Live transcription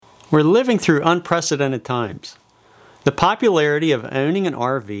We're living through unprecedented times. The popularity of owning an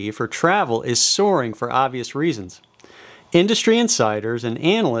RV for travel is soaring for obvious reasons. Industry insiders and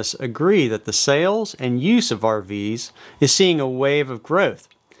analysts agree that the sales and use of RVs is seeing a wave of growth.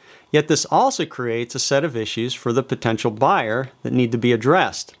 Yet this also creates a set of issues for the potential buyer that need to be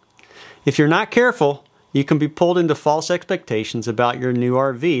addressed. If you're not careful, you can be pulled into false expectations about your new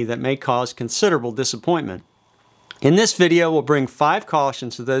RV that may cause considerable disappointment. In this video, we'll bring 5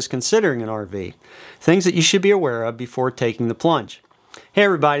 cautions to those considering an RV, things that you should be aware of before taking the plunge. Hey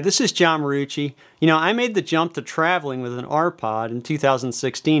everybody, this is John Marucci. I made the jump to traveling with an R-Pod in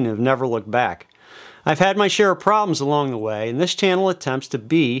 2016 and have never looked back. I've had my share of problems along the way, and this channel attempts to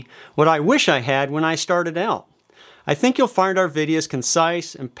be what I wish I had when I started out. I think you'll find our videos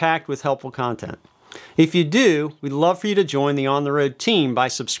concise and packed with helpful content. If you do, we'd love for you to join the On the Road team by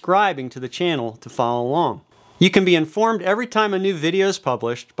subscribing to the channel to follow along. You can be informed every time a new video is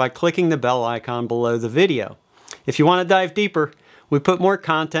published by clicking the bell icon below the video. If you want to dive deeper, we put more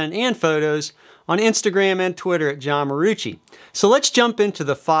content and photos on Instagram and Twitter at John Marucci. So let's jump into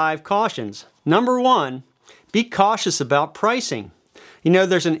the 5 cautions. Number 1, be cautious about pricing.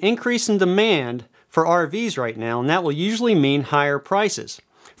 There's an increase in demand for RVs right now, and that will usually mean higher prices.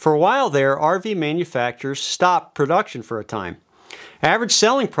 For a while there, RV manufacturers stopped production for a time. Average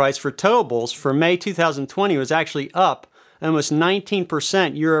selling price for towables for May 2020 was actually up almost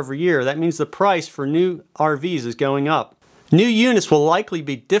 19% year over year. That means the price for new RVs is going up. New units will likely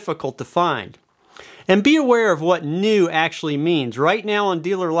be difficult to find. And be aware of what new actually means. Right now on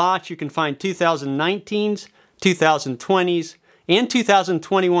dealer lots, you can find 2019s, 2020s, and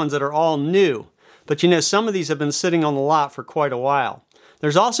 2021s that are all new. But some of these have been sitting on the lot for quite a while.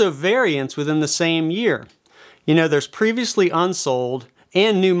 There's also variants within the same year. There's previously unsold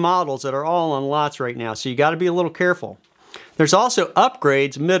and new models that are all on lots right now, so you got to be a little careful. There's also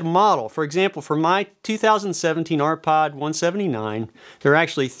upgrades mid-model. For example, for my 2017 R-Pod 179, there are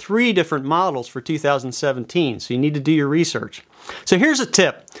actually 3 different models for 2017, so you need to do your research. So here's a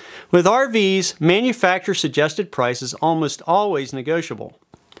tip. With RVs, manufacturer suggested price is almost always negotiable.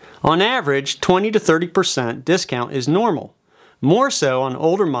 On average, 20 to 30% discount is normal, more so on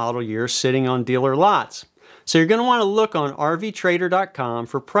older model years sitting on dealer lots. So you're going to want to look on RVtrader.com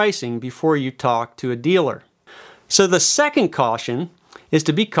for pricing before you talk to a dealer. So the second caution is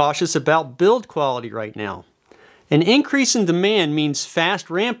to be cautious about build quality right now. An increase in demand means fast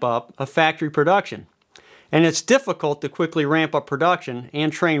ramp up of factory production. And it's difficult to quickly ramp up production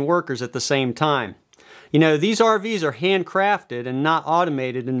and train workers at the same time. These RVs are handcrafted and not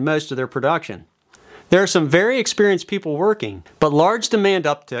automated in most of their production. There are some very experienced people working, but large demand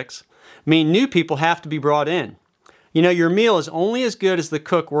upticks mean new people have to be brought in. Your meal is only as good as the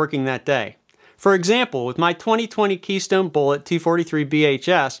cook working that day. For example, with my 2020 Keystone Bullet 243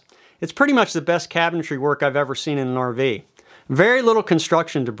 BHS, it's pretty much the best cabinetry work I've ever seen in an RV. Very little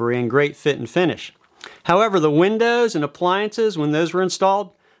construction debris and great fit and finish. However, the windows and appliances, when those were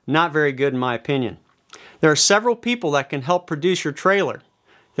installed, not very good in my opinion. There are several people that can help produce your trailer.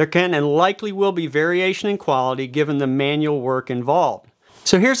 There can and likely will be variation in quality given the manual work involved.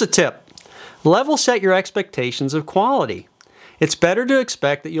 So here's a tip. Level set your expectations of quality. It's better to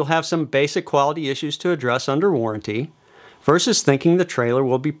expect that you'll have some basic quality issues to address under warranty versus thinking the trailer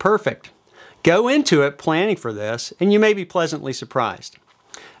will be perfect. Go into it planning for this and you may be pleasantly surprised.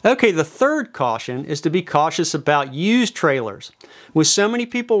 Okay, the third caution is to be cautious about used trailers. With so many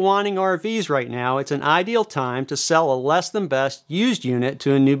people wanting RVs right now, it's an ideal time to sell a less than best used unit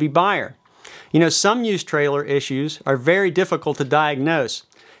to a newbie buyer. Some used trailer issues are very difficult to diagnose.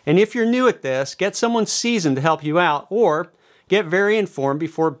 And if you're new at this, get someone seasoned to help you out or get very informed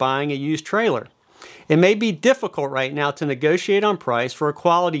before buying a used trailer. It may be difficult right now to negotiate on price for a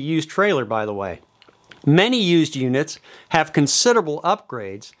quality used trailer, by the way. Many used units have considerable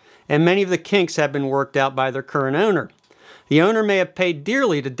upgrades, and many of the kinks have been worked out by their current owner. The owner may have paid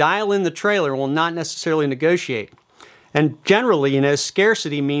dearly to dial in the trailer and will not necessarily negotiate. And generally,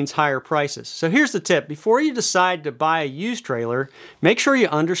 scarcity means higher prices. So here's the tip. Before you decide to buy a used trailer, make sure you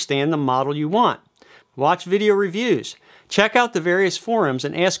understand the model you want. Watch video reviews. Check out the various forums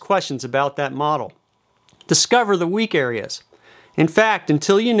and ask questions about that model. Discover the weak areas. In fact,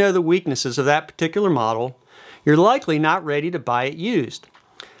 until you know the weaknesses of that particular model, you're likely not ready to buy it used.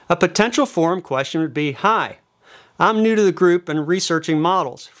 A potential forum question would be, "Hi, I'm new to the group and researching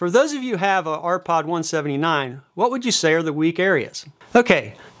models. For those of you who have a R-Pod 179, what would you say are the weak areas?"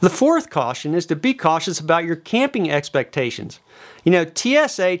 Okay, the fourth caution is to be cautious about your camping expectations.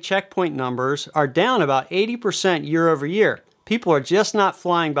 TSA checkpoint numbers are down about 80% year over year. People are just not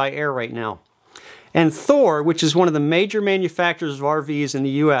flying by air right now. And Thor, which is one of the major manufacturers of RVs in the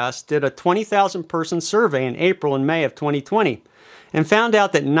U.S., did a 20,000 person survey in April and May of 2020 and found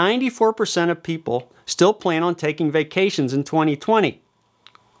out that 94% of people still plan on taking vacations in 2020.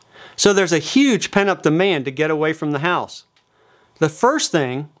 So there's a huge pent-up demand to get away from the house. The first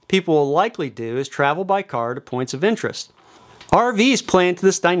thing people will likely do is travel by car to points of interest. RVs play into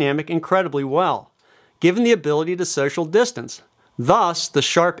this dynamic incredibly well, given the ability to social distance, thus the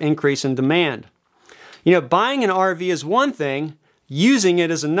sharp increase in demand. Buying an RV is one thing, using it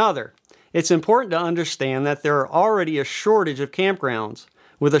is another. It's important to understand that there are already a shortage of campgrounds.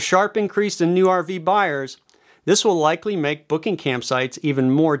 With a sharp increase in new RV buyers, this will likely make booking campsites even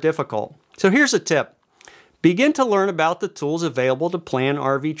more difficult. So here's a tip. Begin to learn about the tools available to plan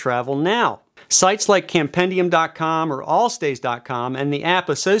RV travel now. Sites like Campendium.com or Allstays.com and the app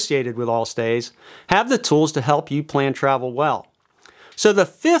associated with Allstays have the tools to help you plan travel well. So the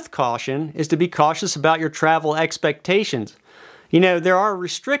fifth caution is to be cautious about your travel expectations. There are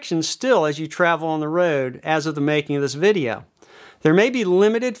restrictions still as you travel on the road as of the making of this video. There may be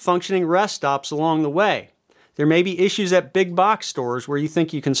limited functioning rest stops along the way. There may be issues at big box stores where you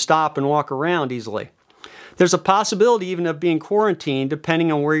think you can stop and walk around easily. There's a possibility even of being quarantined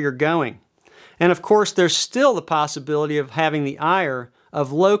depending on where you're going. And of course, there's still the possibility of having the ire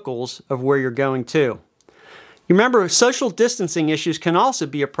of locals of where you're going to. Remember, social distancing issues can also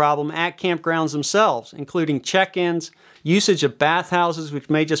be a problem at campgrounds themselves, including check-ins, usage of bathhouses which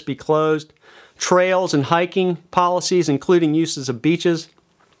may just be closed, trails and hiking policies including uses of beaches,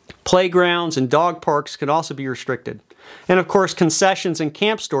 playgrounds and dog parks could also be restricted. And of course, concessions and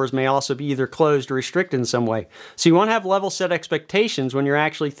camp stores may also be either closed or restricted in some way. So you want to have level set expectations when you're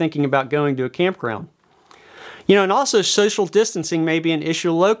actually thinking about going to a campground. And also social distancing may be an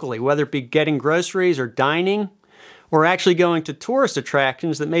issue locally, whether it be getting groceries or dining, or actually going to tourist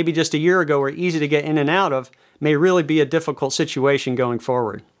attractions that maybe just a year ago were easy to get in and out of, may really be a difficult situation going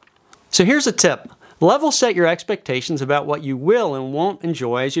forward. So here's a tip. Level set your expectations about what you will and won't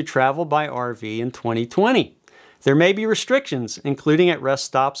enjoy as you travel by RV in 2020. There may be restrictions, including at rest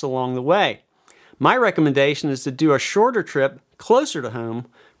stops along the way. My recommendation is to do a shorter trip closer to home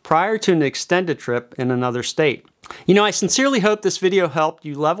prior to an extended trip in another state. I sincerely hope this video helped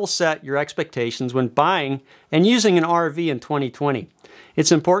you level set your expectations when buying and using an RV in 2020.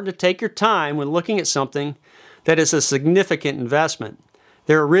 It's important to take your time when looking at something that is a significant investment.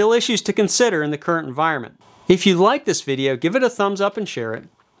 There are real issues to consider in the current environment. If you like this video, give it a thumbs up and share it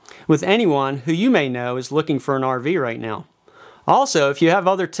with anyone who you may know is looking for an RV right now. Also, if you have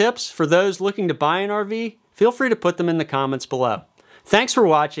other tips for those looking to buy an RV, feel free to put them in the comments below. Thanks for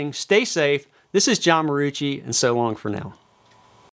watching. Stay safe. This is John Marucci, and so long for now.